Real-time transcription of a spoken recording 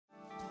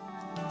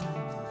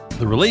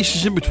The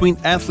relationship between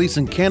athletes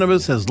and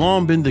cannabis has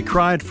long been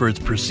decried for its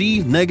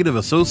perceived negative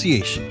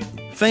association.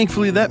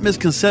 Thankfully, that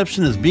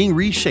misconception is being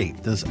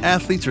reshaped as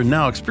athletes are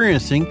now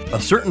experiencing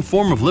a certain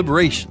form of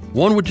liberation,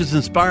 one which has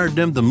inspired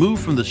them to move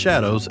from the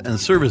shadows and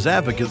serve as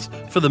advocates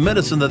for the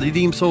medicine that they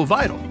deem so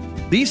vital.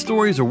 These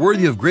stories are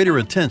worthy of greater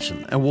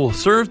attention and will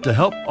serve to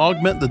help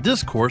augment the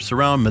discourse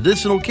around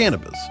medicinal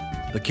cannabis.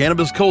 The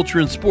cannabis culture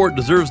in sport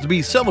deserves to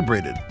be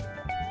celebrated,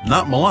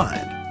 not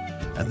maligned.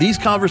 And these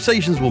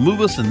conversations will move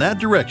us in that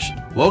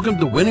direction. Welcome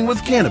to Winning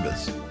with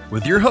Cannabis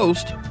with your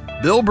host,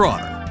 Bill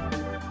Bronner.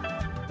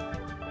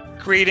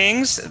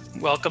 Greetings.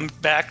 Welcome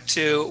back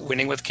to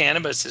Winning with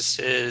Cannabis. This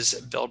is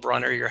Bill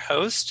Bronner, your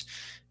host,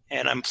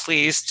 and I'm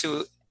pleased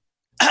to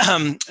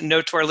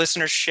note to our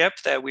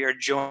listenership that we are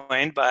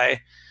joined by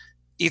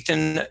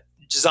Ethan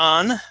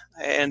Zahn.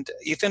 And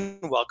Ethan,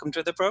 welcome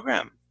to the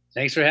program.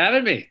 Thanks for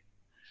having me.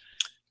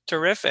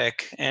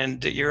 Terrific.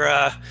 And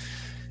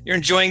you're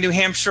enjoying New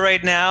Hampshire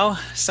right now,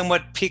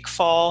 somewhat peak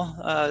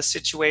fall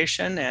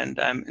situation, and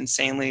I'm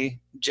insanely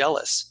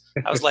jealous.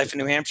 How's life in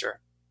New Hampshire?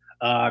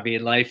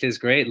 Life is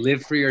great.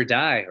 Live free or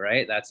die,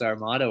 right? That's our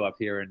motto up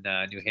here in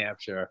New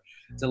Hampshire.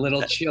 It's a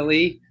little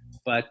chilly,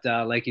 but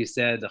like you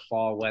said, the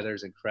fall weather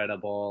is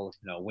incredible.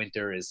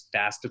 Winter is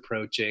fast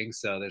approaching,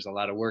 so there's a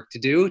lot of work to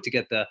do to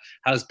get the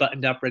house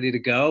buttoned up, ready to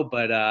go.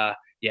 But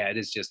it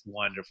is just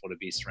wonderful to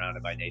be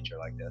surrounded by nature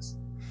like this.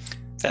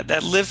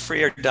 That live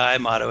free or die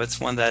motto, it's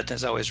one that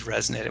has always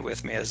resonated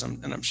with me,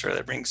 and I'm sure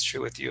that rings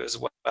true with you as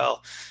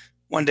well.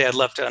 One day I'd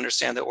love to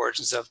understand the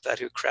origins of that,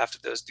 who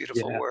crafted those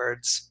beautiful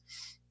words.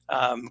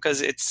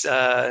 Because it's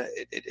a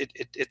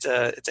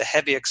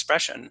heavy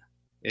expression.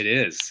 It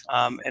is,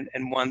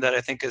 and one that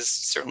I think is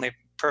certainly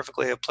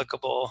perfectly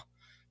applicable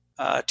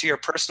to your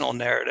personal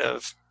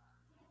narrative.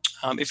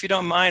 If you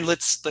don't mind,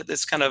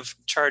 let's kind of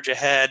charge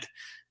ahead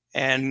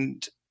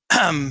and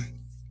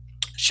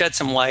shed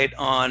some light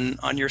on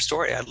your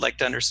story. I'd like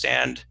to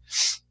understand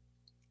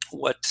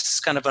what's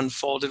kind of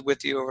unfolded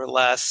with you over the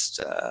last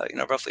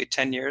roughly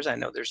 10 years. I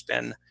know there's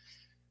been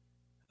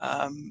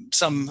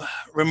some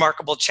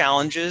remarkable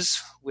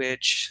challenges,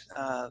 which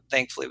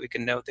thankfully we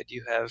can note that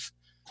you have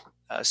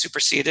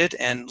superseded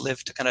and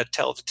lived to kind of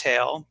tell the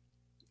tale.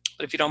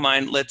 But if you don't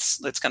mind, let's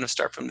kind of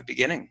start from the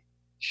beginning.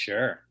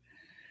 Sure.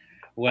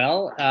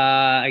 Well,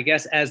 I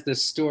guess as the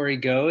story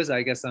goes,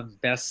 I guess I'm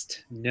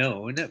best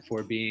known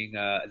for being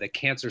the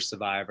cancer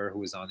survivor who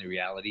was on the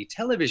reality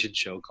television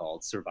show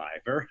called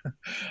Survivor.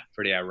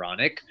 Pretty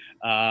ironic.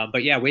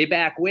 But yeah, way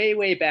back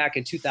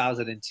in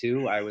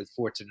 2002, I was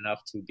fortunate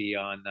enough to be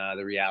on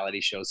the reality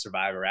show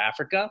Survivor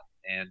Africa,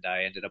 and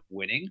I ended up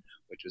winning,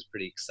 which was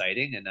pretty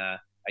exciting. And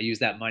I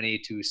used that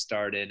money to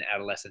start an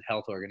adolescent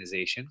health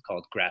organization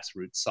called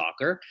Grassroots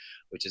Soccer,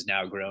 which has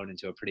now grown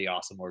into a pretty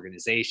awesome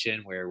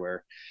organization where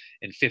we're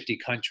in 50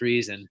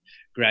 countries and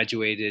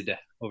graduated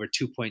over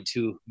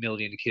 2.2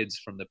 million kids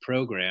from the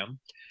program,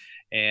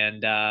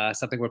 and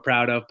something we're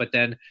proud of. But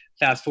then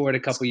fast forward a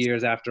couple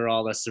years after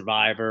all the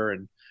Survivor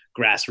and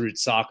Grassroots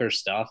Soccer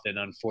stuff, and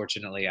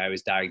unfortunately I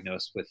was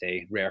diagnosed with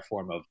a rare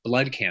form of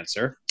blood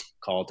cancer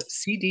called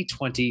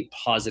CD20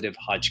 positive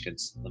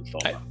Hodgkin's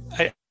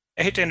lymphoma.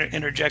 I hate to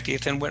interject,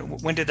 Ethan.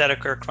 When did that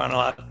occur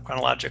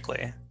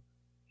chronologically?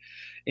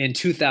 In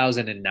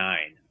 2009.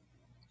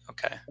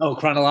 Okay. Oh,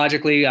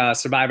 chronologically,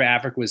 Survivor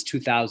Africa was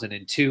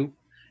 2002,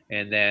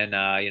 and then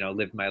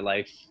lived my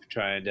life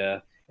trying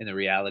to in the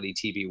reality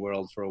TV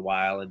world for a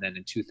while, and then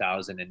in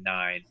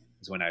 2009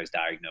 is when I was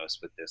diagnosed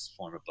with this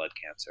form of blood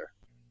cancer.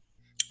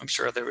 I'm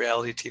sure the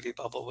reality TV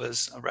bubble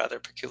was a rather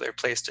peculiar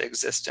place to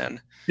exist in.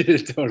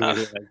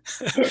 Totally.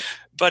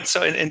 But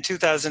so in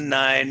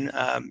 2009,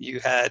 you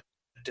had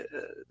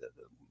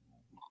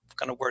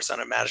kind of worse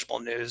unimaginable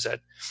news that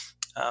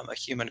a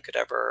human could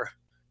ever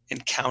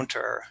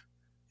encounter.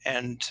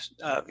 And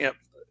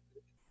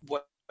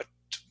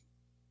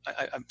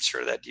I'm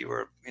sure that you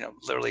were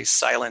literally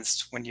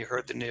silenced when you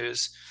heard the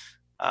news.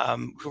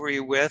 Who were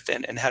you with,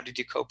 and how did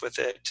you cope with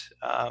it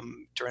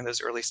during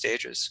those early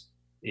stages?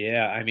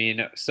 Yeah,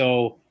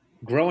 so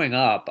growing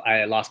up,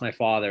 I lost my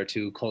father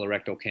to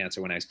colorectal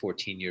cancer when I was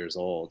 14 years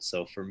old.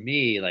 So for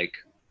me, like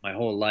my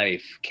whole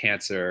life,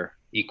 cancer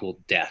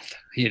equaled death,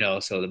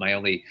 so my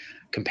only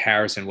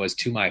comparison was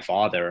to my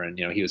father. And,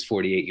 he was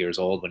 48 years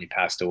old when he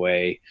passed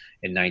away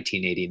in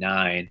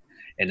 1989.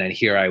 And then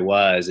here I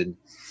was, and,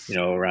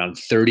 around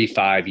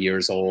 35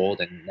 years old,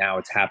 and now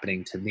it's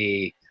happening to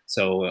me.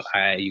 So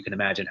you can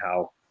imagine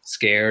how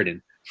scared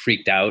and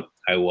freaked out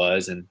I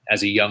was. And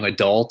as a young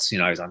adult,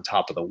 I was on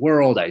top of the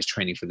world. I was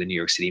training for the New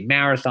York City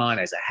Marathon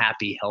as a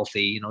happy,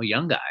 healthy,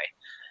 young guy.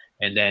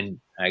 And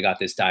then I got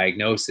this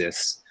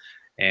diagnosis.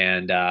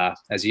 And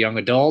as a young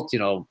adult,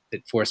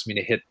 it forced me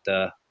to hit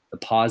the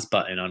pause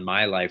button on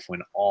my life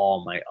when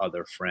all my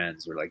other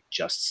friends were like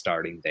just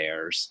starting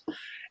theirs.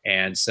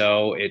 And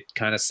so it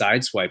kind of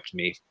sideswiped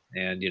me.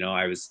 And,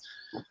 I was,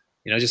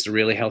 just a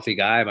really healthy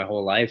guy my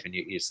whole life. And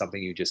it's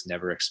something you just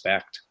never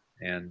expect.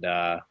 And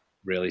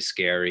really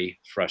scary,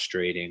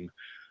 frustrating,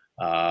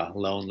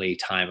 lonely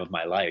time of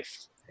my life.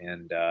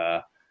 And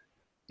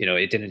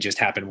it didn't just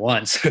happen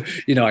once.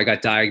 I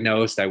got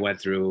diagnosed. I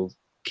went through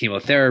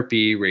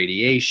chemotherapy,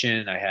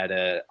 radiation. I had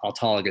a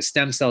autologous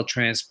stem cell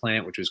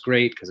transplant, which was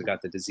great because it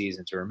got the disease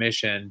into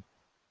remission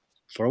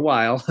for a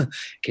while.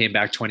 Came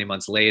back 20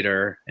 months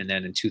later. And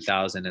then in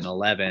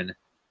 2011,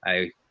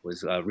 I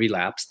was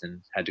relapsed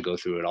and had to go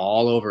through it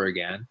all over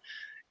again.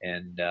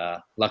 And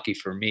lucky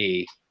for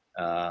me,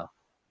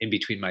 in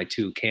between my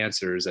two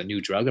cancers, a new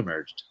drug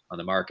emerged on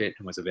the market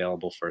and was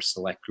available for a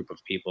select group of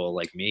people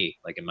like me,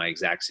 like in my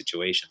exact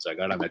situation. So I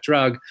got on that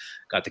drug,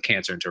 got the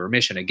cancer into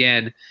remission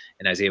again,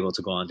 and I was able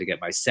to go on to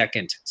get my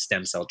second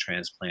stem cell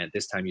transplant,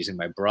 this time using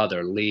my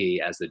brother,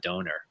 Lee, as the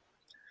donor.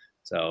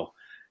 So,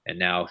 and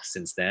now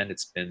since then,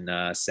 it's been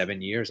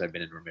 7 years I've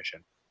been in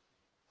remission.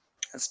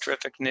 That's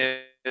terrific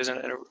news and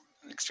an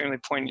extremely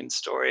poignant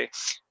story.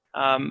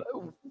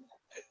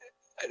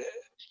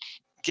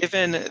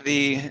 Given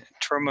the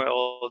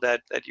turmoil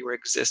that you were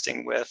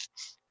existing with,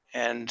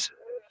 and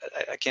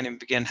I can't even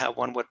begin how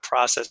one would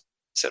process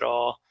it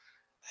all,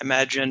 I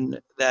imagine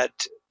that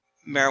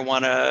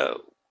marijuana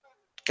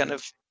kind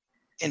of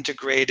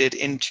integrated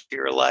into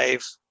your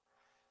life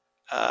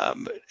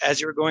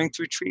as you were going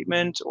through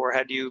treatment, or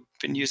had you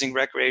been using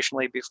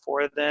recreationally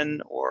before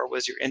then, or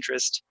was your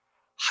interest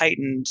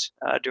heightened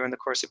during the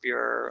course of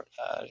your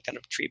kind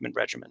of treatment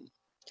regimen?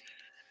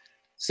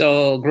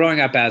 So growing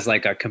up as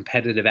like a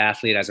competitive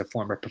athlete, as a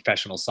former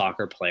professional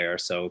soccer player,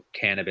 so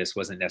cannabis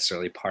wasn't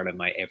necessarily part of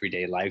my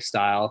everyday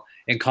lifestyle.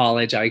 In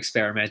college, I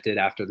experimented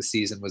after the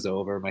season was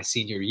over, my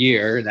senior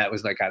year, and that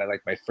was like kind of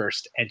like my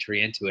first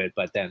entry into it,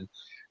 but then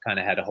kind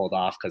of had to hold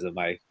off because of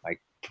my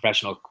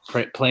professional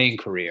playing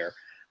career.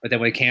 But then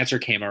when cancer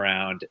came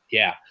around,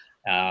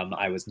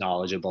 I was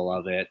knowledgeable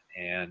of it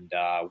and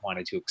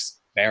wanted to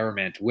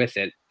experiment with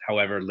it.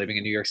 However, living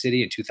in New York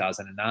City in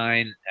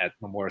 2009 at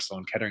Memorial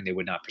Sloan Kettering, they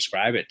would not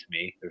prescribe it to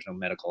me. There's no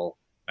medical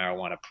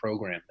marijuana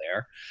program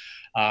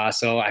there.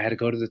 So I had to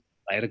go to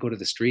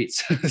the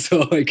streets. So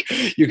like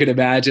you can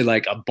imagine,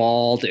 like I'm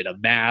bald in a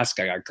mask,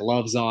 I got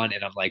gloves on,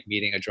 and I'm like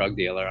meeting a drug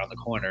dealer on the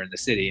corner in the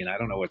city, and I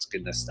don't know what's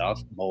in this stuff,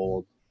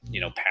 mold,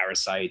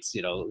 parasites,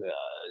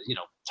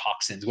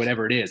 toxins,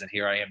 whatever it is. And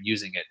here I am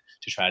using it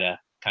to try to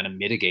kind of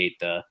mitigate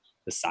the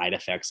side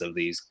effects of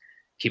these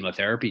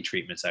chemotherapy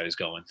treatments I was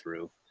going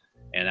through.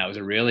 And that was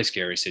a really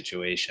scary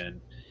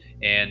situation.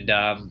 And,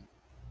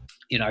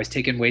 I was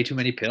taking way too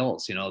many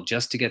pills,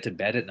 just to get to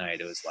bed at night.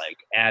 It was like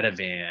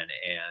Ativan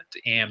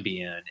and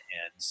Ambien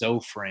and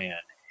Zofran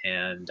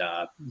and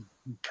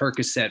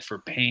Percocet for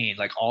pain,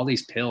 like all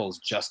these pills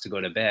just to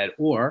go to bed,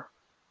 or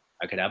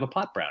I could have a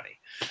pot brownie.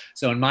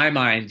 So in my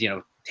mind,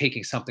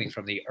 taking something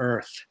from the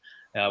earth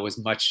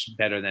was much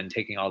better than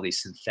taking all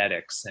these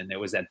synthetics. And it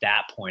was at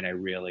that point I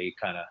really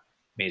kind of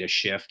made a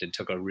shift and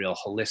took a real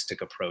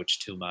holistic approach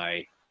to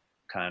my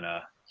kind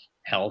of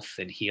health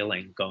and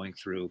healing going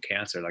through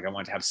cancer. Like I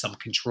wanted to have some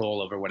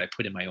control over what I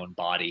put in my own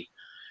body,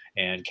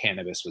 and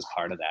cannabis was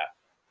part of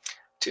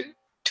that.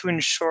 To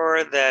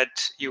ensure that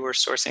you were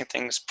sourcing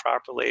things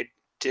properly,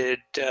 did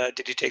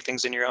you take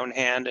things in your own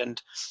hand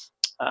and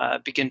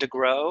begin to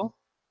grow?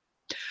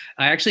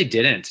 I actually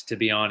didn't, to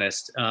be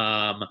honest.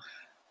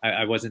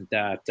 I wasn't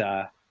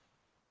that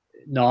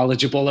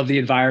knowledgeable of the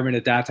environment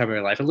at that time of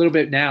my life. A little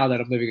bit now that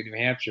I'm living in New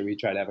Hampshire, we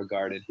try to have a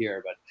garden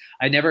here, but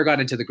I never got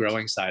into the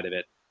growing side of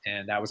it.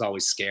 And that was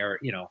always scary.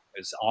 It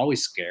was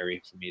always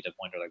scary for me to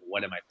wonder, like,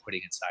 what am I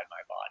putting inside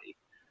my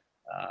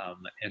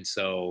body? And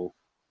so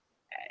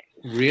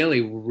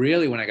really,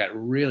 really, when I got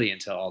really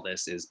into all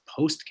this is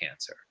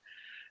post-cancer,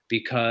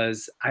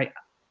 because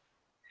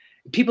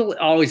people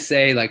always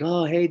say like,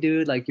 oh, hey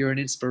dude, like you're an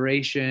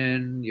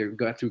inspiration, you're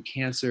going through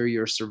cancer,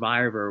 you're a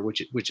survivor,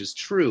 which is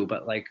true.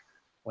 But like,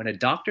 when a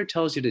doctor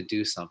tells you to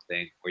do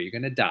something or you're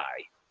going to die,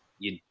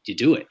 you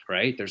do it,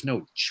 right? There's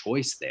no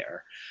choice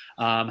there.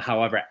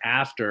 However,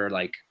 after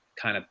like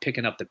kind of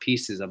picking up the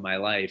pieces of my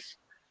life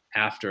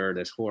after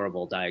this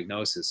horrible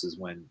diagnosis is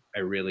when I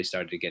really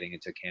started getting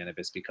into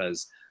cannabis,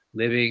 because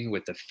living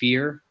with the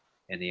fear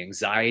and the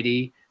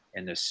anxiety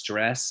and the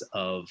stress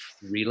of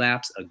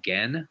relapse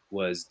again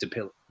was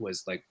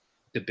like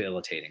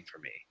debilitating for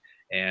me.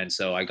 And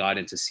so I got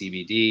into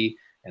CBD,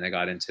 and I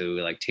got into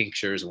like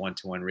tinctures,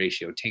 1-to-1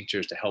 ratio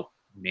tinctures to help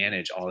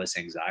manage all this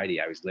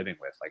anxiety I was living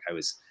with. Like I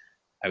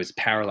was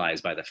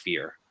paralyzed by the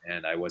fear,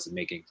 and I wasn't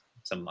making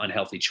some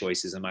unhealthy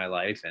choices in my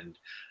life, and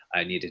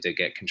I needed to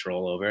get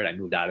control over it. I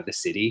moved out of the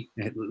city,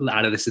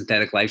 out of the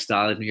synthetic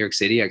lifestyle in New York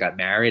City. I got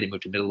married and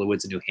moved to middle of the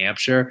woods in New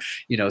Hampshire,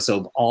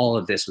 so all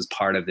of this was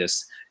part of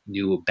this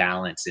new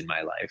balance in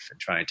my life and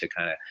trying to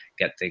kind of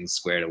get things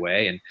squared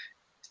away, and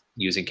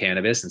using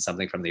cannabis and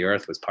something from the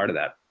earth was part of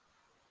that.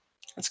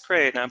 That's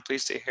great. And I'm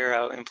pleased to hear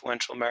how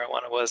influential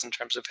marijuana was in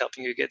terms of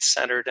helping you get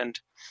centered and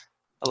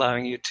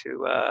allowing you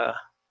to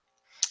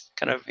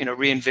kind of,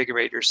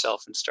 reinvigorate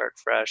yourself and start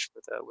fresh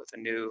with a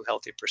new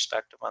healthy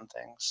perspective on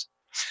things.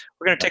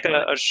 We're going to take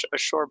a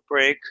short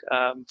break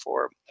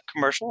for a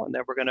commercial, and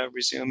then we're going to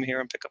resume here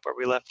and pick up where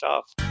we left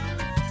off.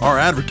 Our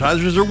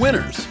advertisers are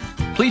winners.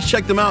 Please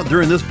check them out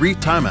during this brief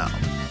timeout.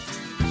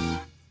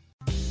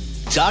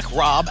 Doc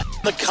Rob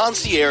The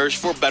concierge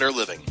for better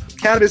living.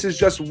 Cannabis is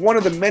just one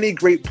of the many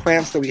great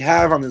plants that we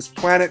have on this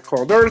planet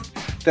called Earth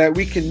that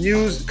we can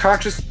use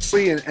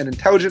consciously and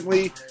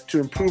intelligently to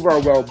improve our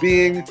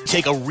well-being.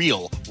 Take a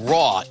real,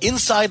 raw,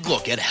 inside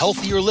look at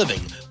healthier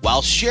living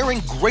while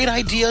sharing great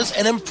ideas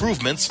and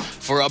improvements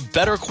for a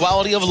better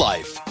quality of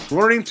life.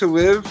 Learning to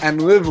live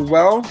and live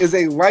well is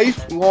a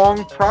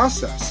lifelong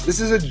process. This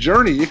is a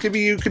journey. You could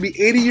be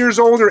 80 years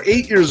old or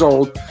 8 years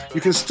old.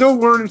 You can still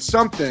learn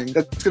something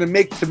that's going to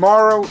make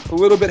tomorrow a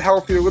little bit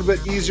healthier, a little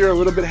bit easier, a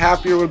little bit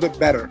happier, a little bit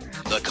better.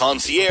 The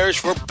Concierge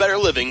for Better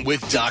Living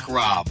with Doc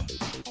Rob.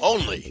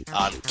 Only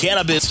on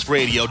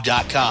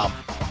CannabisRadio.com.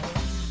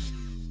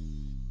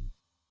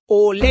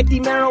 Oh, let the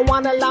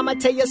marijuana llama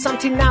tell you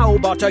something now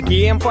about a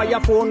game for your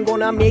phone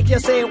gonna make you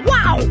say,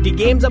 wow! The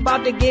game's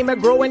about the game of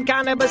growing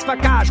cannabis for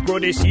cash. Grow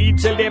the seed,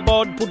 sell the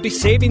bud, put the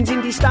savings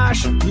in the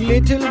stash.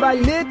 Little by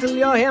little,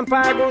 your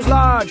empire grows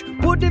large.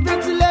 Put the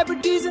big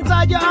celebrities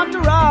inside your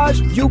entourage.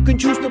 You can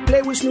choose to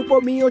play with Snoop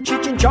or me or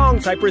Cheech and Chong,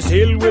 Cypress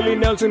Hill, Willie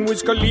Nelson,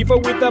 Wiz Khalifa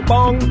with a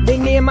bong. The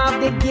name of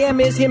the game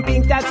is Hemp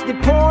Inc., that's the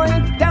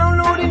point.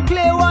 Download and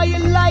play while you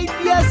light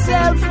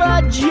yourself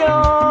a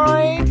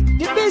joint.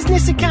 The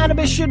business of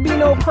cannabis should be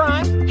no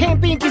crime.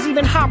 Hemp Inc. is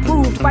even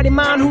hot-proofed by the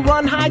man who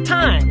run High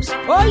Times.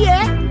 Oh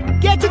yeah?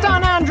 Get it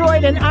on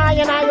Android and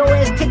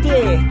iOS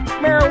today.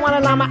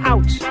 Marijuana llama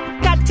out.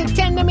 Got to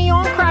tend to me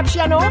own crops,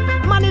 you know.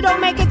 Money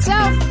don't make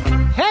itself.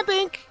 Hemp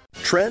Inc.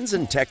 Trends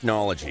in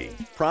technology,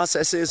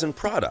 processes, and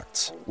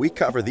products. We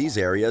cover these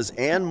areas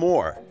and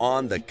more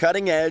on The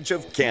Cutting Edge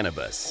of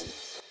Cannabis.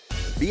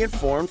 Be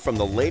informed from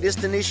the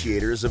latest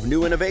initiators of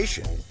new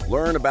innovation.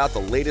 Learn about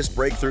the latest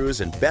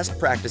breakthroughs and best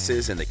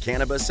practices in the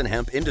cannabis and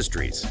hemp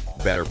industries.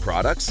 Better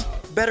products,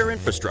 better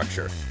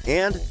infrastructure,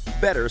 and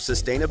better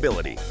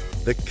sustainability.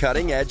 The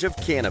Cutting Edge of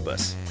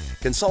Cannabis.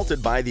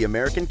 Consulted by the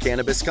American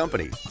Cannabis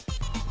Company.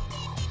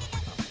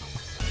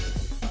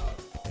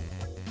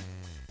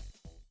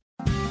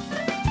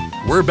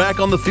 We're back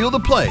on the field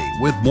of play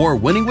with more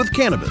Winning with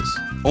Cannabis,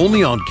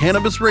 only on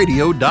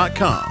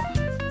CannabisRadio.com.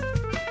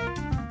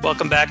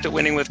 Welcome back to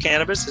Winning with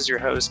Cannabis. This is your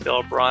host,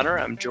 Bill Bronner.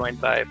 I'm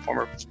joined by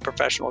former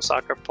professional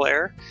soccer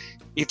player,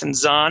 Ethan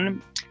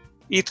Zohn.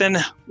 Ethan,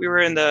 we were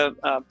in the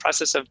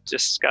process of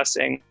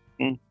discussing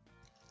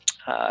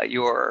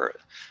your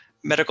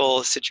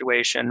medical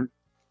situation,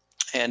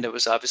 and it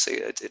was obviously,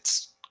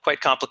 it's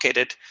quite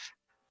complicated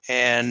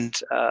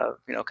and,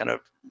 kind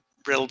of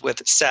riddled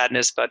with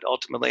sadness, but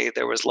ultimately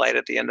there was light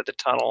at the end of the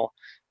tunnel.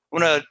 I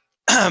want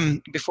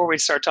to, before we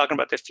start talking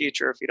about the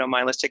future, if you don't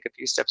mind, let's take a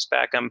few steps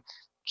back. I'm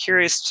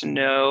curious to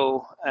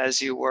know, as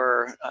you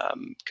were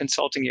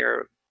consulting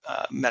your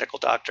medical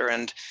doctor,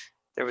 and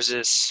there was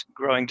this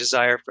growing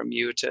desire from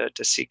you to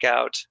seek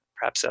out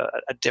perhaps a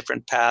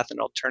different path, an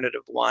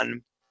alternative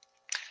one,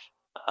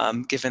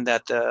 given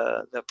that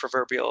the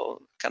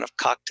proverbial kind of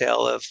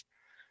cocktail of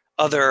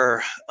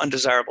other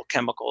undesirable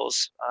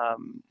chemicals,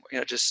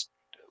 just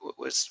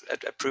was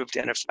proved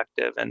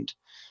ineffective and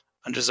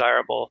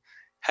undesirable.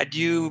 Had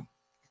you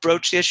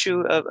broach the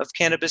issue of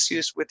cannabis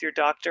use with your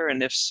doctor?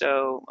 And if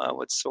so,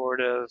 what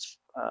sort of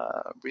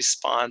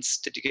response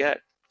did you get?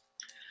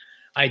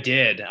 I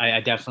did. I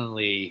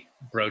definitely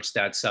broached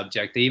that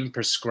subject. They even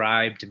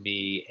prescribed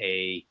me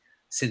a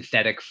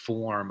synthetic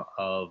form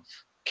of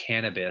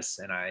cannabis,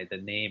 and the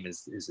name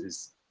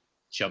is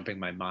jumping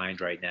my mind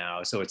right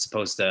now. So it's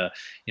supposed to,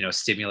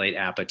 stimulate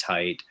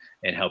appetite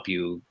and help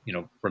you,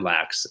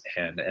 relax,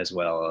 and as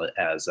well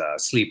as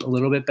sleep a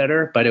little bit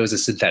better. But it was a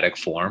synthetic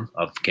form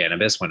of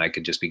cannabis when I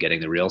could just be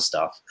getting the real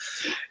stuff.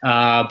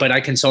 But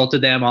I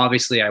consulted them.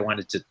 Obviously, I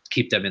wanted to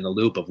keep them in the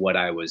loop of what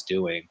I was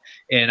doing.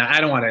 And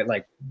I don't want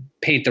to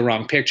paint the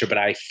wrong picture, but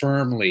I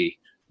firmly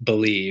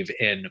believe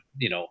in,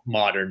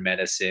 modern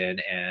medicine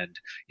and,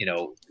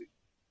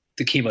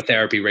 the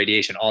chemotherapy,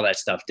 radiation, all that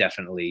stuff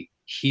definitely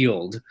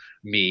healed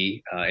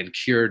me and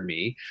cured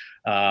me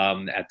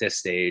at this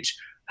stage.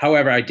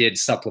 However, I did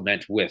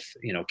supplement with,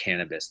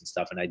 cannabis and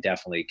stuff, and I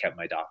definitely kept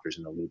my doctors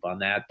in the loop on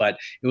that. But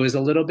it was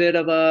a little bit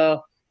of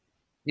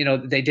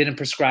they didn't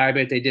prescribe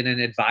it. They didn't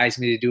advise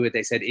me to do it.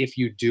 They said, if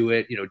you do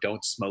it,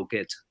 don't smoke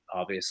it,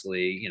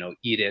 obviously,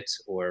 eat it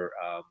or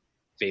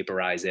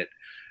vaporize it.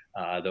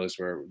 Those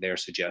were their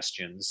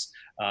suggestions.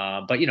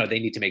 But, they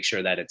need to make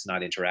sure that it's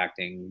not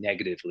interacting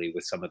negatively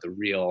with some of the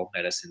real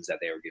medicines that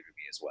they were giving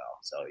me as well.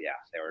 So, yeah,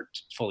 they were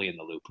fully in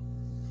the loop.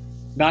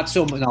 Not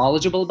so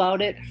knowledgeable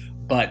about it,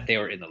 but they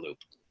were in the loop.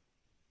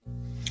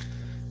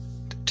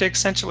 To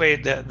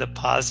accentuate the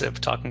positive,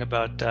 talking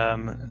about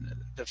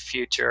the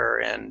future,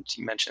 and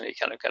you mentioned you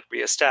kind of got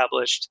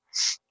reestablished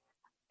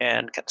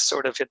and kind of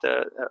sort of hit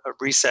a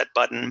reset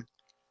button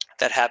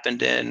that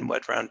happened in,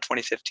 around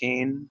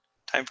 2015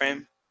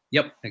 timeframe?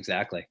 Yep,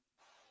 exactly.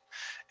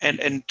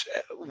 And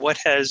what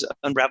has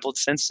unraveled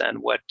since then?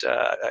 What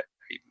are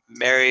you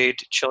married,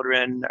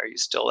 children? Are you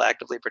still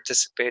actively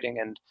participating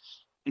in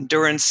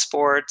endurance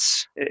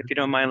sports? If you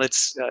don't mind,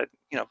 let's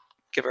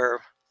give our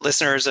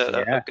listeners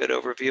a good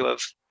overview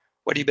of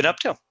what you've been up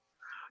to.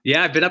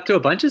 Yeah, I've been up to a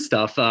bunch of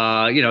stuff.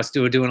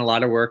 Still doing a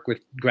lot of work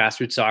with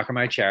Grassroots Soccer,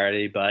 my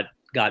charity, but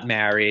got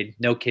married,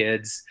 no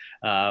kids.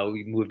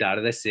 We moved out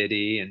of the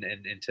city and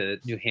into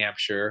New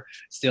Hampshire.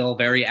 Still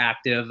very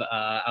active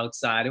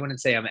outside. I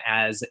wouldn't say I'm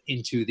as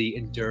into the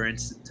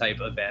endurance type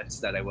events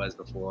that I was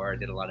before. I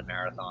did a lot of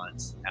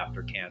marathons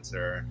after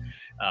cancer,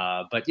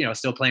 but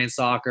still playing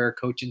soccer,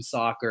 coaching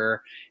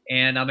soccer,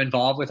 and I'm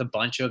involved with a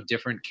bunch of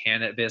different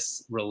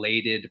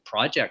cannabis-related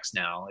projects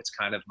now. It's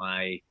kind of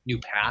my new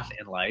path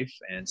in life,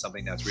 and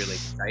something that's really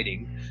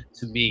exciting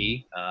to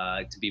me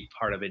to be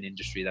part of an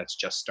industry that's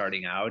just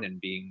starting out and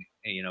being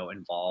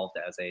involved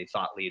as a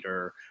thought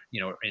leader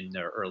in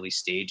the early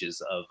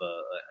stages of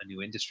a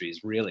new industry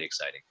is really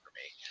exciting for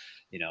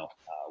me.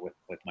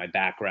 With my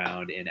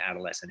background in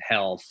adolescent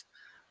health,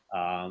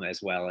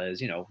 as well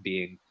as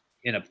being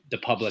in the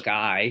public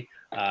eye,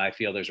 I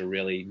feel there's a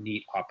really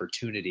neat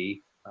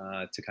opportunity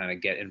to kind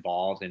of get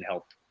involved and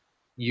help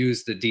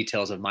use the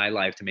details of my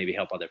life to maybe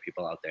help other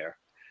people out there.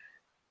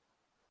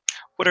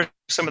 What are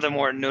some of the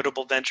more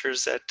notable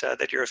ventures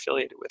that you're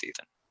affiliated with,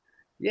 Ethan?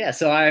 Yeah,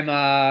 so I'm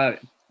a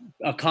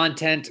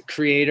content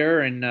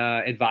creator and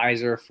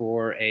advisor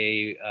for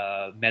a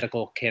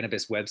medical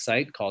cannabis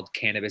website called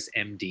Cannabis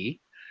MD,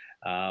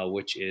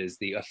 which is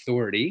the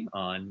authority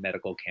on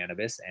medical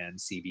cannabis and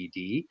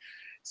CBD.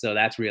 So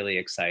that's really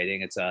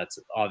exciting. It's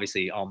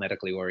obviously all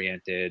medically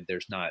oriented.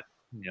 There's not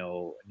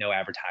no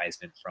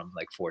advertisement from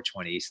like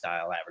 420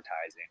 style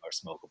advertising or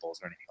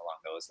smokables or anything along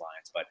those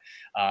lines,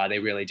 but they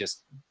really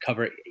just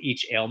cover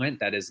each ailment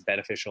that is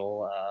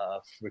beneficial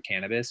for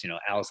cannabis.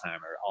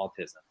 Alzheimer,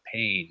 autism,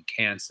 pain,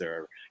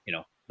 cancer,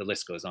 the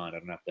list goes on. I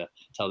don't have to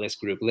tell this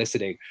group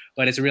listening,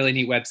 but it's a really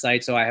neat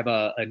website. So I have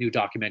a new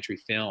documentary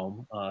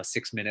film,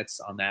 6 minutes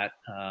on that.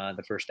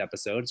 The first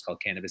episode, it's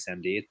called Cannabis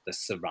MD, The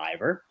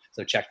Survivor.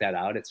 So check that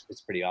out. It's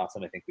pretty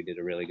awesome. I think we did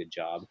a really good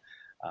job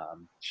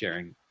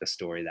sharing the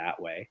story that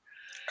way.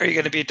 Are you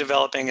going to be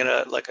developing it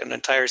an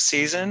entire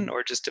season,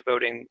 or just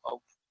devoting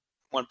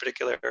one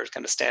particular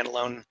kind of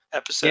standalone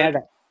episode?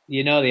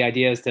 Yeah, the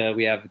idea is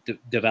we have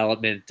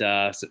development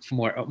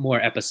for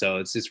more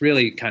episodes. It's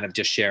really kind of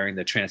just sharing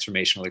the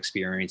transformational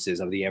experiences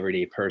of the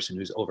everyday person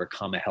who's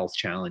overcome a health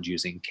challenge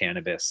using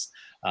cannabis.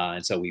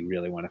 And so we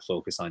really want to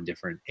focus on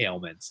different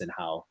ailments and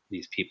how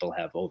these people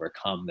have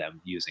overcome them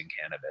using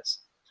cannabis.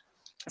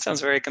 That sounds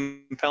very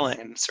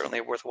compelling and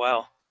certainly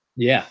worthwhile.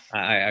 Yeah,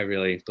 I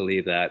really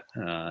believe that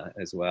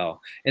as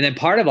well. And then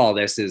part of all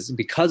this is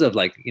because of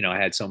I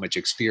had so much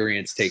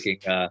experience taking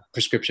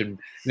prescription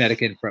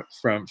medicine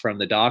from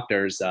the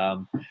doctors,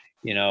 and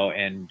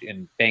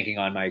banking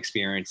on my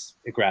experience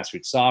at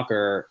grassroots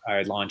soccer,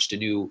 I launched a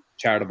new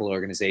charitable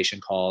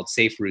organization called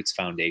Safe Roots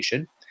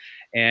Foundation.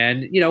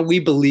 And, we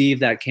believe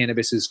that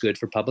cannabis is good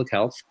for public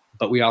health,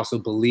 but we also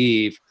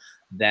believe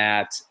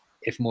that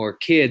if more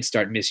kids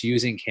start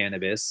misusing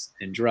cannabis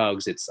and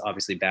drugs, it's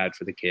obviously bad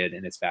for the kid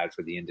and it's bad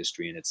for the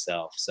industry in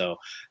itself. So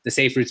the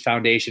Safe Roots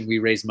Foundation, we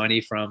raise money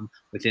from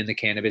within the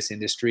cannabis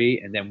industry,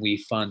 and then we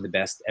fund the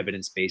best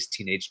evidence-based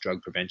teenage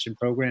drug prevention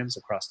programs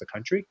across the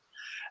country,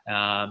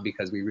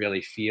 because we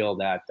really feel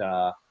that,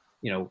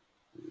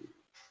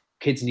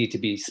 kids need to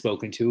be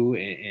spoken to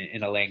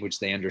in a language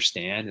they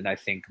understand. And I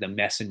think the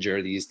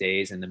messenger these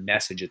days and the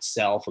message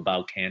itself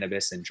about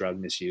cannabis and drug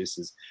misuse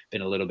has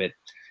been a little bit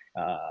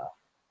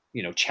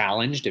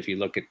challenged. If you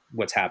look at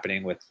what's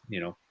happening with,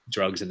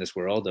 drugs in this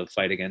world, the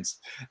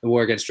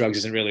war against drugs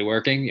isn't really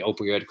working. The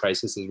opioid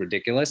crisis is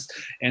ridiculous.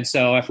 And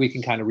so if we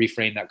can kind of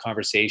reframe that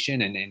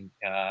conversation and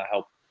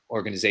help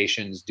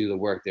organizations do the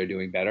work they're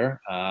doing better,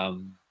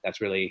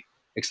 that's really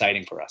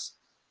exciting for us.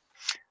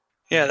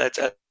 Yeah, that's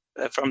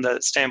from the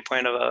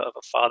standpoint of a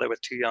father with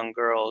two young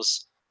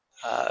girls,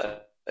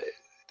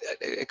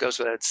 it goes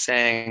without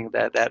saying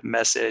that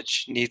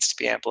message needs to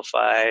be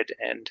amplified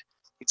and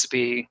needs to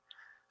be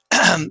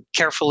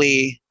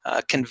carefully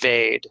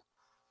conveyed.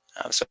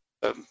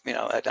 I'm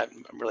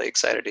really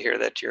excited to hear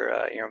that you're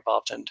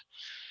involved in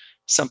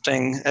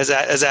something as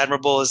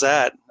admirable as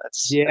that.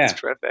 That's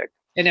terrific.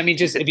 And I mean,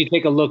 just if you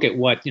take a look at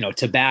what,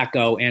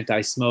 tobacco,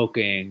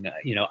 anti-smoking,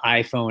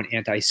 iPhone,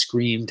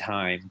 anti-screen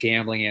time,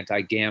 gambling,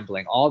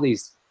 anti-gambling, all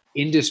these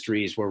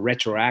industries were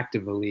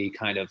retroactively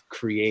kind of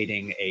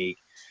creating a,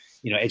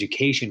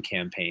 education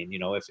campaign.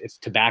 If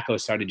tobacco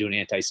started doing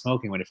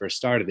anti-smoking when it first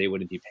started, they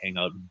wouldn't be paying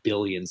out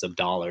billions of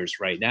dollars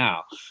right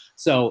now.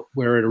 So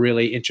we're at a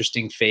really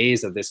interesting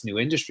phase of this new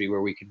industry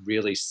where we can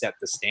really set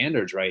the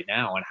standards right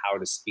now on how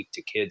to speak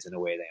to kids in a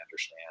way they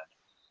understand.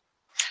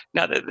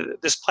 Now,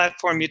 this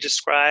platform you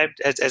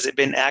described, has it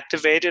been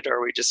activated, or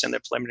are we just in the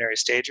preliminary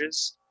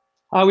stages?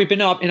 We've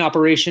been in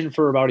operation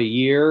for about a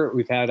year.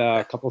 We've had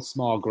a couple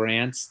small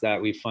grants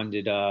that we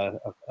funded a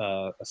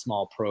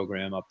small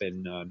program up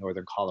in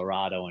northern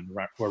Colorado, and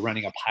we're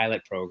running a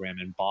pilot program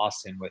in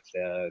Boston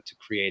to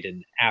create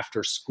an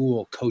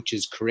after-school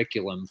coaches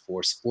curriculum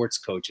for sports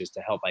coaches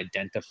to help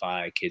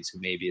identify kids who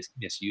may be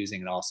misusing,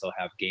 and also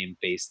have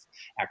game-based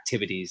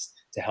activities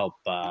to help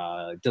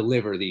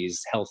deliver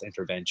these health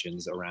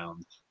interventions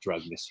around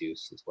drug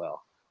misuse as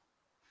well.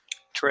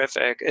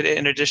 Terrific.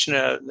 In addition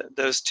to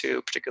those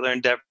two particular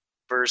endeavors,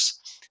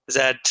 is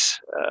that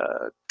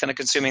kind of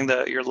consuming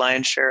your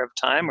lion's share of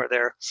time, or are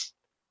there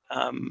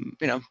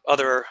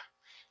other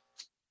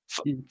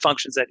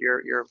functions that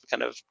you're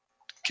kind of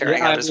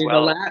carrying out as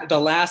well.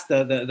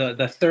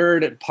 The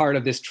third part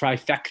of this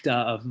trifecta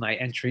of my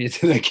entry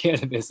into the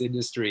cannabis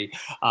industry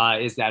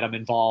is that I'm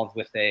involved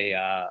with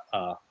a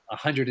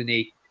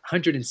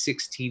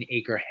 116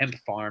 acre hemp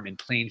farm in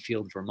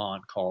Plainfield,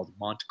 Vermont called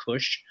Mont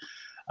Kush.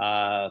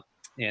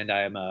 And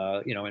I'm,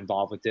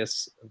 involved with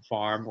this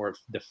farm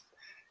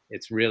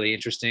it's really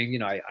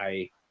interesting.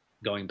 I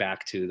going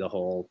back to the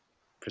whole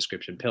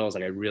prescription pills,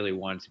 like I really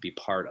wanted to be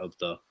part of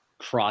the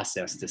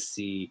process to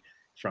see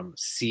from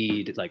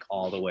seed, like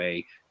all the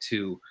way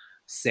to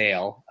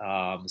sale.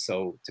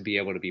 So to be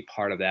able to be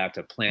part of that,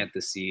 to plant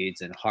the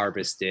seeds and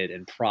harvest it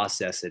and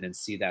process it and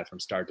see that from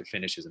start to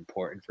finish is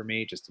important for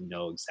me, just to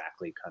know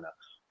exactly kind of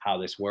how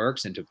this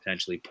works and to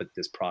potentially put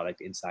this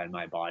product inside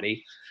my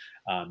body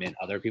in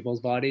other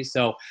people's bodies.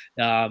 So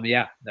a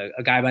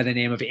guy by the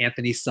name of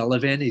Anthony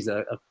Sullivan, he's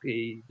the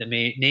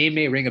name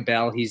may ring a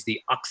bell. He's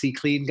the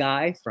OxyClean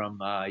guy from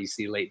you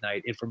see late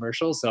night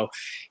infomercials. So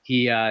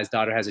his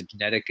daughter has a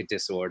genetic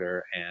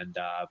disorder, and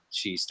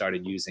she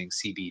started using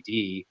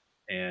CBD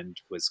and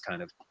was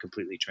kind of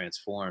completely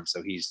transformed.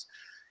 So he's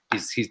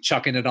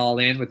chucking it all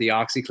in with the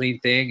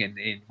OxyClean thing and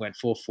went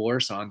full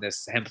force on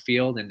this hemp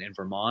field in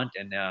Vermont.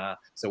 And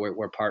so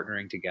we're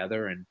partnering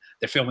together, and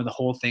they're filming the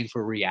whole thing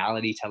for a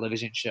reality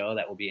television show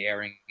that will be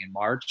airing in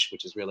March,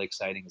 which is really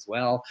exciting as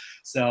well.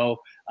 So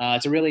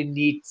it's a really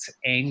neat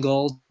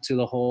angle to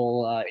the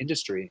whole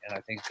industry. And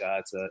I think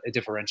it's a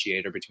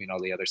differentiator between all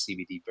the other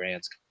CBD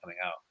brands coming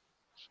out.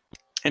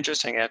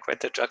 Interesting. Yeah, quite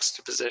the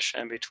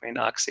juxtaposition between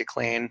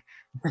OxyClean,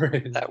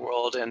 that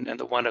world, and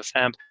the one of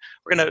hemp.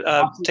 We're going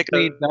to take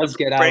a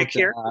break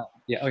here.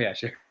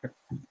 Sure.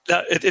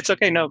 It's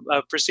okay. No,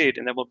 proceed,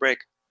 and then we'll break.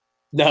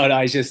 No,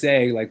 I was just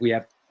saying, like, we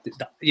have,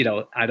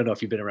 I don't know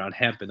if you've been around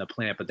hemp in the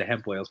plant, but the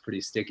hemp oil is pretty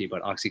sticky,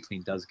 but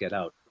OxyClean does get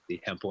out the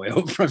hemp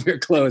oil from your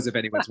clothes, if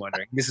anyone's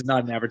wondering. This is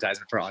not an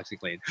advertisement for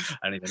OxyClean.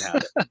 I don't even have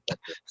it.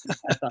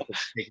 I thought to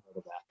take note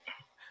of that.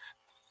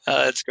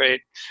 That's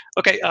great.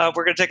 Okay,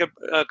 we're going to take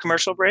a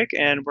commercial break,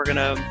 and we're going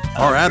to...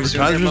 Our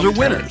advertisers are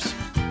winners.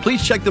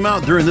 Please check them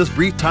out during this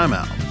brief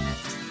timeout.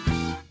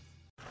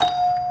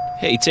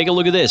 Hey, take a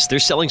look at this. They're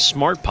selling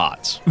smart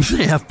pots.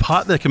 They have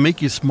pot that can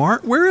make you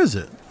smart? Where is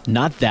it?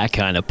 Not that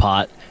kind of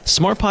pot.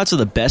 Smart pots are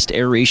the best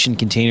aeration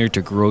container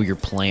to grow your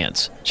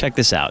plants. Check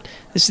this out.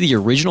 This is the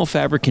original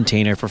fabric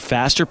container for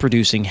faster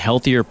producing,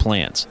 healthier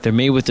plants. They're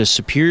made with a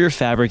superior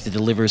fabric that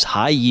delivers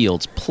high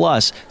yields.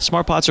 Plus,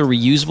 smart pots are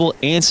reusable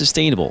and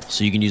sustainable,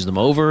 so you can use them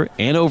over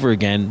and over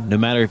again, no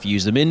matter if you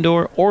use them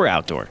indoor or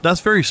outdoor.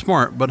 That's very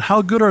smart, but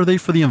how good are they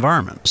for the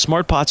environment?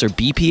 Smart pots are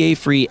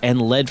BPA-free and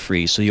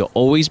lead-free, so you'll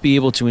always be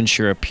able to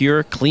ensure a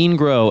pure, clean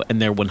grow,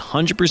 and they're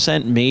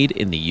 100% made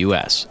in the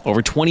U.S.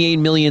 Over 28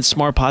 million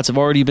smart pots have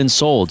already been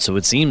sold, so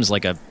it seems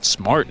like a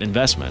smart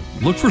investment.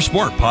 Look for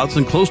smart pots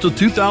in close to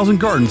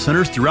 2,000 garden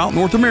centers throughout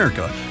North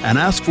America and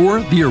ask for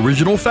the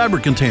original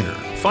fabric container.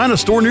 Find a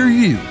store near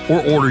you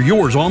or order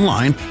yours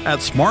online at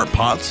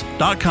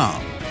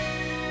smartpots.com.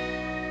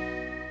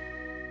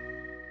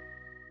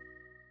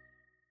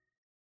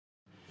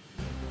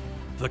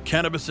 The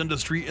cannabis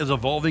industry is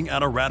evolving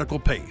at a radical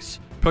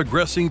pace,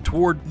 progressing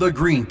toward the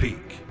green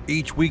peak.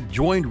 Each week,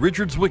 join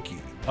Richard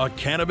Zwicky, a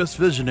cannabis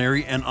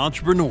visionary and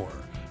entrepreneur,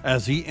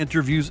 as he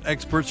interviews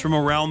experts from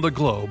around the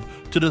globe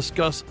to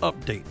discuss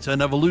updates and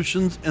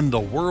evolutions in the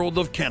world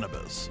of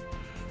cannabis.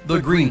 The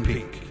Green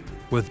Peak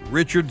with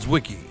Richard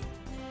Zwicky.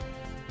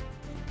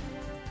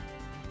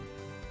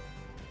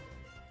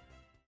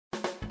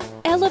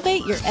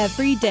 Elevate your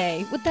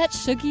everyday with that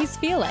Shoogies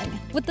feeling,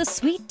 with the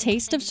sweet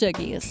taste of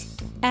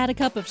Shoogies. Add a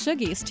cup of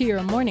Shoogies to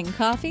your morning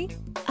coffee.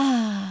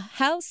 Ah,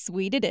 how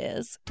sweet it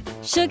is.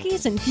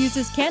 Shoogies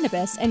infuses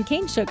cannabis and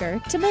cane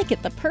sugar to make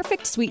it the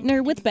perfect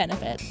sweetener with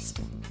benefits.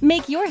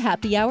 Make your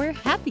happy hour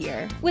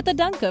happier with a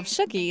dunk of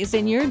Shoogies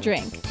in your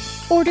drink.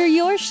 Order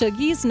your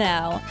Shoogies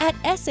now at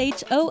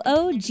SHOOGIES.com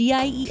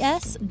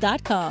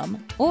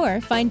or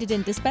find it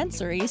in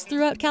dispensaries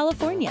throughout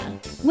California.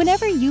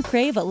 Whenever you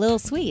crave a little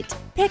sweet,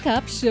 pick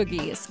up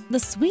Shoogies, the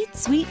sweet,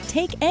 sweet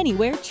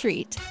take-anywhere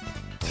treat.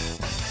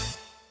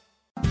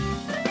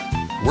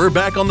 We're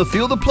back on the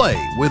field of play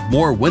with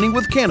more Winning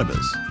with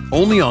Cannabis,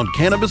 only on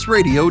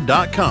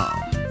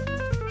CannabisRadio.com.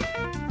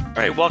 All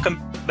right, welcome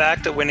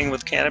back to Winning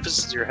with Cannabis.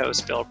 This is your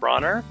host, Bill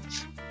Bronner.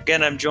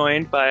 Again, I'm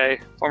joined by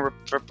former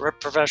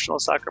professional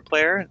soccer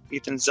player,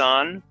 Ethan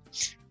Zohn.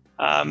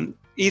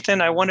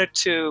 Ethan, I wanted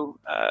to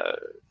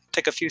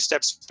take a few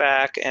steps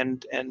back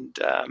and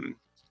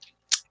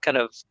kind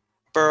of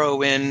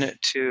burrow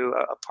into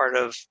a part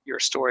of your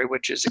story,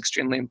 which is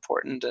extremely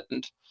important,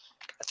 and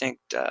I think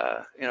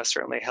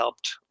certainly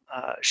helped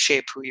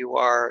shape who you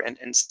are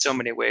in so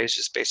many ways,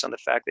 just based on the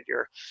fact that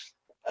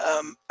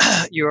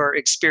your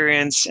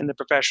experience in the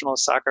professional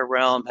soccer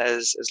realm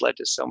has led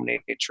to so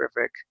many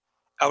terrific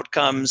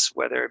outcomes,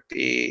 whether it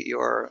be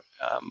your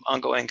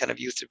ongoing kind of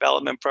youth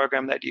development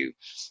program that you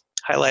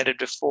highlighted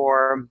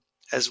before,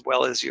 as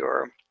well as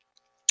your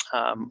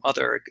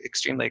other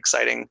extremely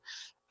exciting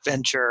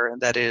venture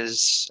that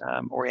is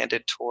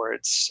oriented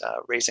towards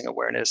raising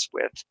awareness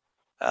with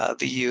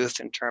the youth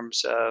in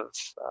terms of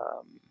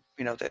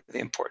the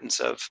importance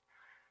of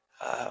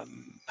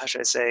how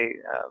should I say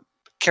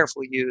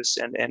careful use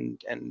and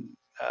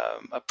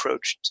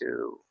approach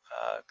to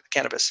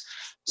cannabis.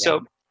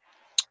 So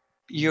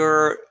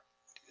your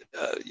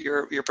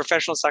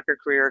professional soccer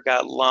career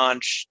got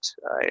launched,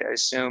 I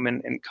assume,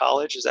 in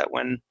college. Is that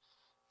when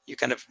you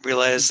kind of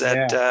realized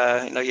that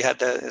you had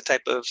the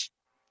type of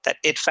that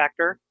it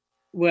factor?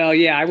 Well,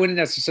 yeah, I wouldn't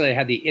necessarily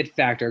have the it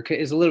factor.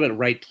 It's a little bit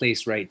right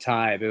place, right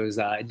time. It was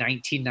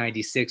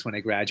 1996 when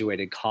I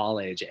graduated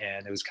college,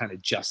 and it was kind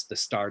of just the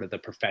start of the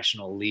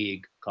professional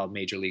league called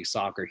Major League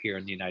Soccer here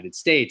in the United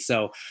States.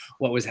 So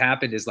what was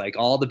happened is like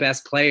all the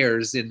best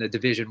players in the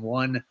Division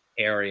I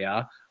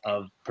area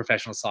of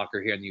professional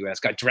soccer here in the US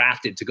got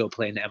drafted to go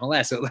play in the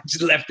MLS. So it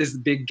just left this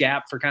big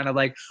gap for kind of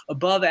like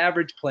above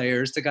average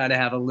players to kind of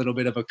have a little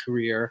bit of a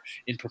career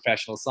in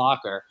professional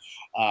soccer.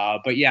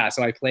 But yeah,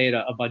 so I played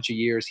a bunch of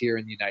years here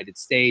in the United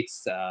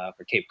States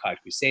for Cape Cod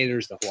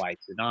Crusaders, the Hawaii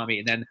Tsunami.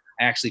 And then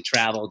I actually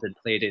traveled and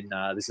played in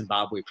the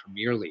Zimbabwe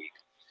Premier League.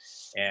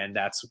 And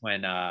that's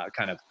when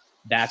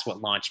that's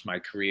what launched my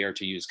career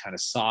to use kind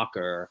of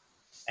soccer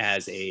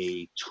as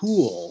a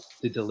tool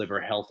to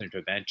deliver health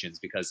interventions,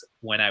 because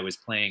when I was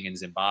playing in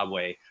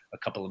Zimbabwe, a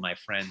couple of my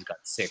friends got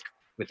sick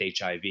with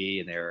HIV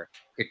and they were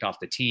kicked off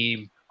the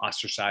team,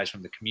 ostracized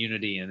from the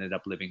community, and ended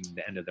up living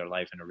the end of their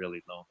life in a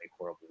really lonely,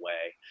 horrible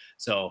way.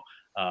 So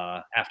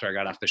after I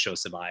got off the show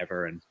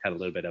Survivor and had a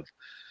little bit of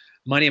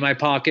money in my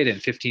pocket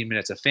and 15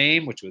 minutes of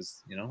fame, which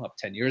was, up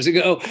 10 years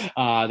ago,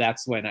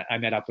 that's when I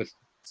met up with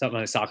some of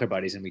my soccer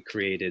buddies and we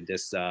created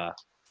this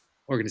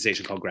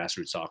organization called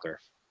Grassroots Soccer.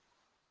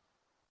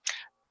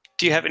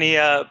 Do you have any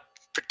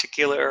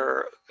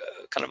particular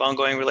kind of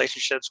ongoing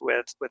relationships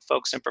with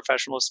folks in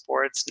professional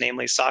sports,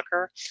 namely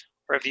soccer,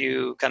 or have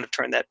you kind of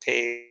turned that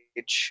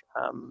page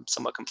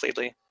somewhat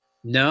completely?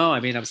 No, I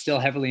mean, I'm still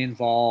heavily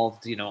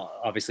involved,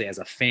 obviously as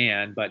a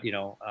fan, but,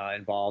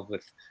 involved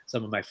with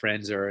some of my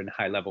friends are in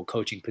high level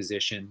coaching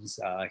positions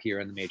here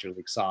in the Major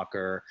League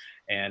Soccer.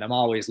 And I'm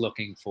always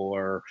looking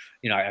for,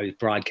 I was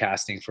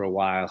broadcasting for a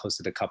while,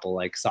 hosted a couple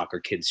like soccer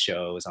kids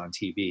shows on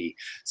TV.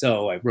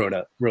 So I wrote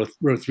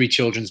 3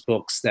 children's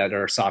books that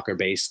are soccer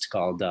based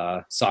called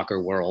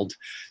Soccer World.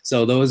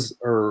 So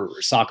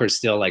soccer is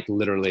still like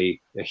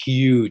literally a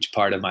huge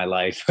part of my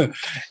life.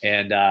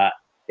 And,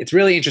 it's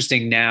really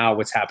interesting now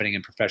what's happening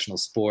in professional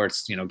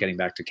sports, getting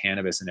back to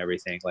cannabis and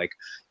everything. Like,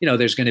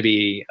 there's going to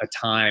be a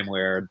time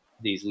where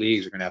these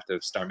leagues are going to have to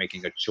start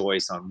making a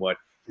choice on what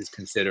is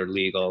considered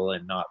legal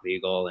and not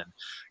legal. And,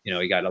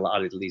 you got a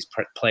lot of these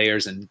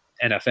players in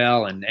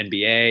NFL and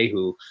NBA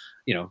who,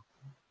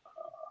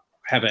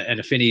 have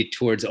an affinity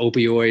towards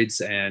opioids,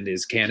 and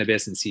is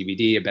cannabis and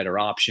CBD a better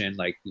option?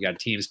 Like, you got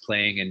teams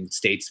playing in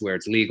states where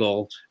it's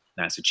legal,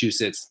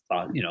 Massachusetts,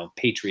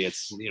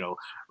 Patriots,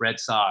 Red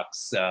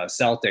Sox,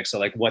 Celtics. So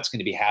like what's going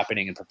to be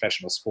happening in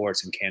professional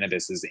sports and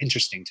cannabis is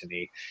interesting to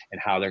me, and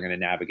how they're going to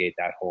navigate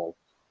that whole,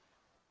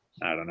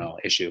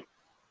 issue.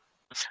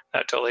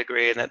 I totally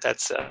agree. And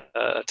that's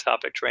a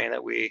topic train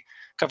that we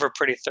cover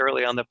pretty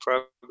thoroughly on the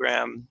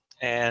program.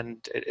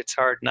 And it's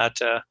hard not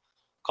to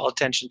call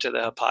attention to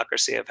the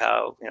hypocrisy of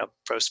how,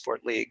 pro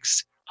sport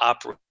leagues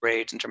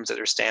operate in terms of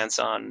their stance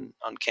on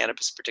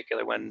cannabis,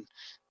 particularly when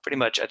pretty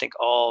much, I think,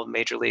 all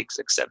major leagues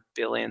accept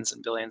billions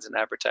and billions in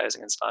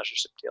advertising and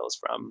sponsorship deals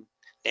from,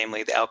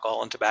 namely, the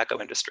alcohol and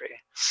tobacco industry.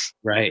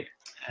 Right.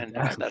 And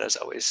that has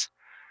always,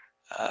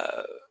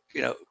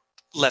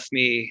 left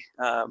me,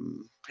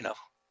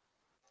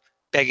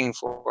 begging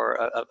for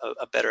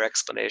a better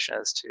explanation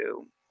as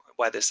to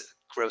why this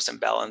gross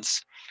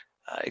imbalance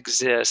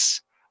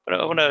exists. But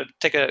I want to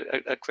take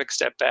a quick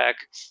step back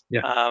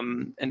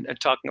and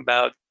talking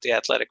about the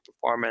athletic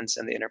performance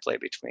and the interplay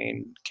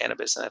between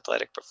cannabis and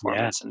athletic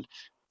performance. And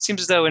it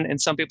seems as though in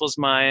some people's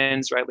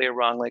minds, rightly or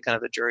wrongly, kind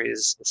of the jury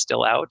is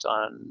still out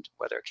on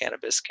whether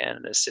cannabis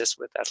can assist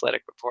with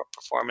athletic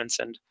performance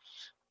and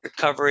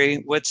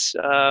recovery. What's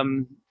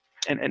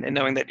and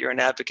knowing that you're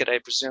an advocate, I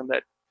presume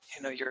that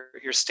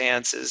your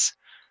stance is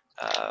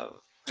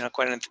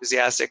quite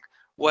enthusiastic.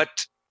 What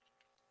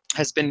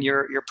has been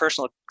your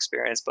personal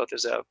experience, both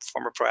as a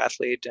former pro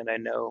athlete, and I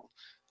know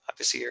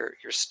obviously you're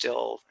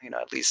still,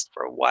 at least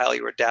for a while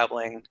you were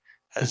dabbling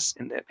as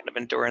in the kind of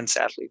endurance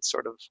athlete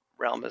sort of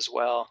realm as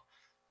well?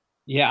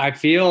 Yeah, I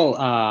feel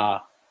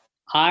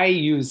I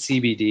use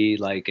CBD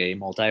like a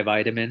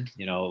multivitamin.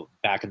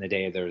 Back in the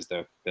day, there was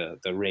the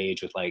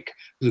rage with like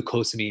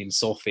glucosamine,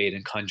 sulfate,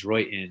 and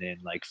chondroitin, and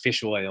like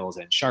fish oils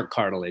and shark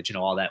cartilage,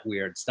 all that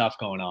weird stuff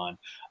going on,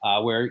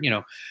 where,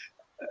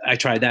 I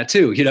tried that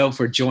too,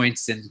 for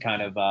joints and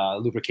kind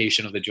of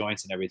lubrication of the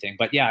joints and everything.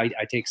 But yeah,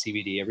 I take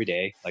CBD every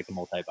day, like a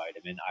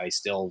multivitamin. I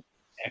still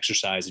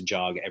exercise and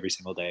jog every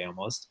single day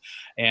almost.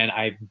 And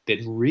I've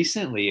been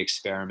recently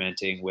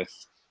experimenting with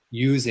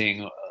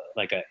using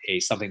like a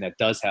something that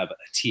does have a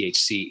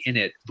THC in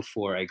it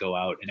before I go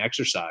out and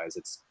exercise.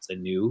 It's a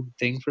new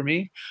thing for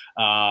me.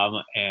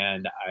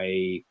 And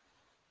I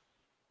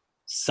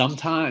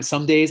sometimes,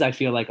 some days I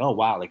feel like, oh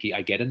wow, like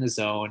I get in the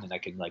zone and I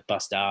can like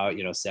bust out,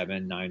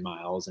 7-9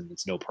 miles and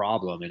it's no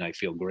problem. And I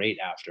feel great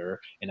after,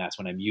 and that's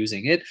when I'm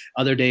using it.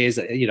 Other days,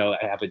 I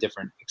have a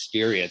different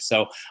experience.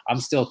 So I'm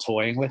still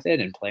toying with it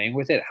and playing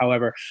with it.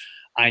 However,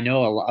 I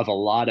know of a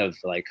lot of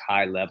like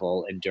high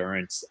level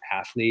endurance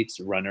athletes,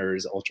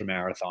 runners,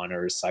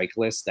 ultramarathoners,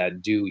 cyclists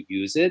that do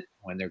use it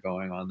when they're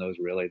going on those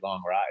really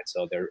long rides.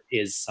 So there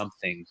is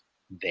something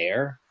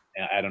there.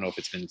 I don't know if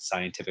it's been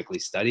scientifically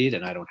studied,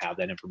 and I don't have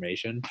that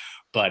information,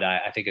 but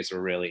I think it's a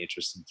really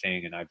interesting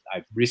thing. And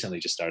I've recently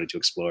just started to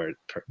explore it,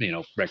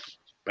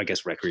 I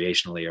guess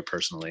recreationally or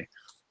personally.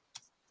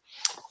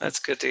 That's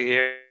good to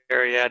hear.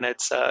 Yeah, and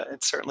it's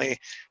certainly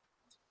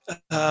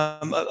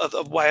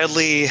a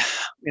widely,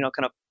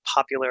 kind of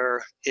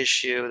popular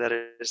issue that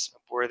is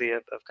worthy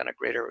of kind of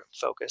greater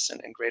focus and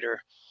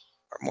greater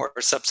or more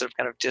substantive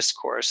kind of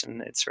discourse.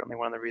 And it's certainly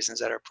one of the reasons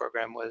that our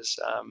program was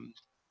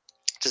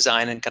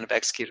designed and kind of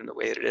executed in the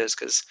way that it is,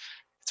 because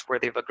it's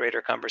worthy of a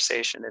greater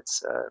conversation.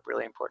 It's a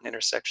really important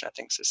intersection, I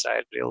think,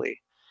 societally.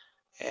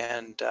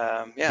 And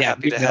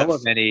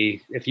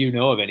if you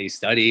know of any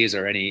studies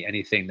or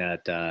anything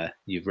that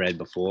you've read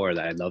before,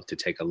 that I'd love to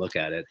take a look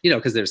at it,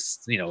 because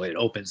there's, it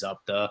opens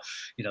up the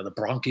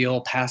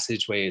bronchial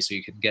passageway so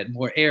you can get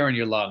more air in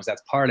your lungs.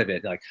 That's part of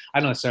it. Like, I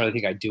don't necessarily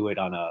think I'd do it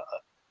on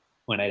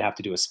when I'd have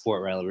to do a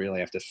sport where I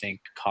really have to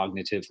think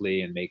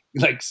cognitively and make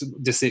like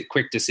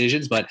quick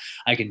decisions, but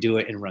I can do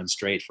it and run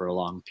straight for a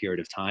long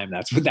period of time.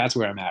 That's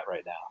where I'm at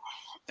right now.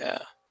 Yeah.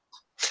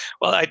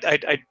 Well, I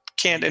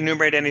can't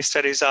enumerate any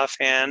studies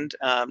offhand.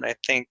 I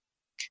think,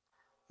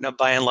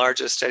 by and large,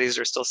 the studies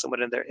are still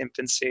somewhat in their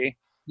infancy.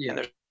 Yeah. And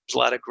there's a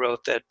lot of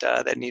growth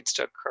that needs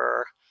to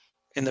occur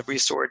in the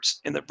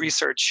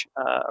research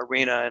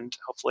arena, and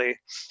hopefully,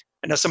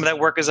 I know some of that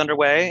work is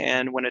underway.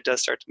 And when it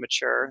does start to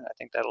mature, I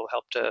think that'll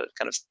help to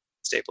kind of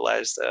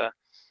stabilize the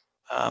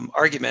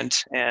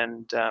argument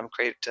and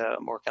create a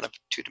more kind of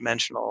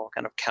two-dimensional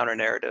kind of counter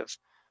narrative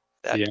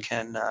that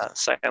can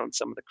silence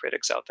some of the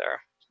critics out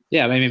there.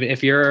 Yeah, I mean,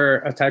 if you're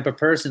a type of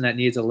person that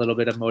needs a little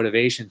bit of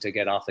motivation to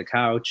get off the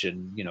couch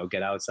and,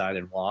 get outside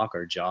and walk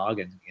or jog,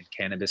 and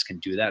cannabis can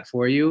do that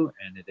for you,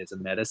 and it is a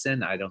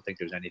medicine, I don't think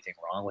there's anything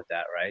wrong with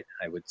that, right?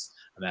 I would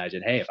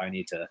imagine, hey, if I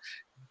need to,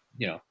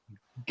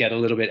 get a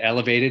little bit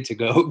elevated to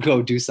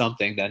go do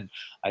something, then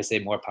I say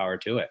more power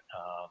to it.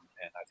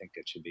 And I think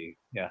it should be,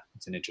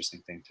 it's an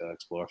interesting thing to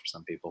explore for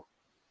some people.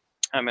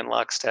 I'm in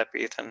lockstep,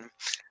 Ethan.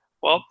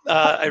 Well,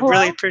 I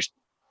really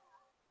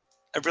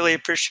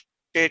appreciate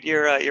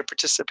your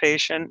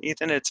participation,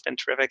 Ethan. It's been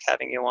terrific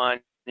having you on.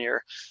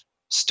 Your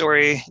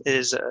story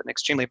is an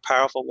extremely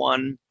powerful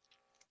one,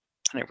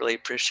 and I really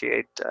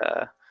appreciate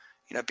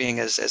being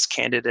as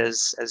candid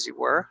as you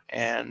were,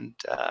 and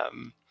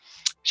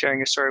sharing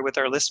your story with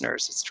our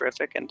listeners. It's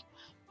terrific, and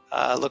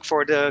look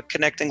forward to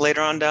connecting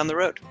later on down the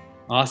road.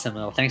 Awesome.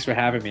 Well, thanks for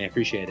having me. I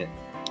appreciate it.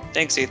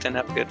 Thanks, Ethan.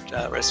 Have a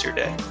good rest of your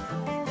day.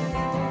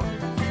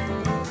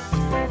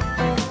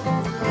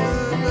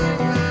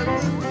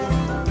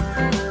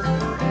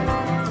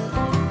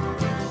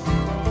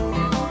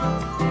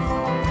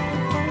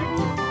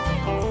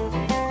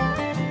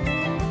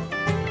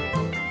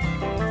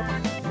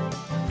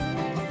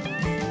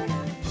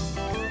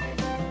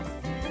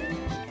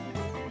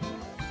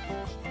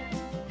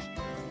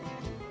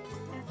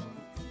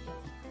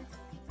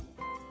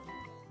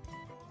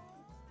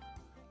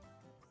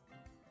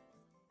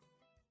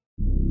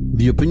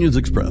 The opinions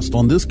expressed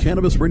on this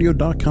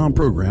CannabisRadio.com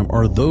program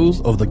are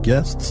those of the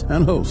guests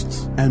and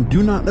hosts and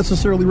do not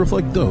necessarily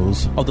reflect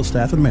those of the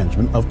staff and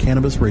management of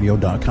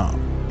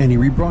CannabisRadio.com. Any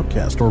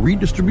rebroadcast or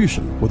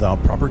redistribution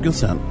without proper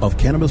consent of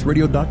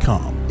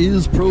CannabisRadio.com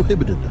is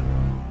prohibited.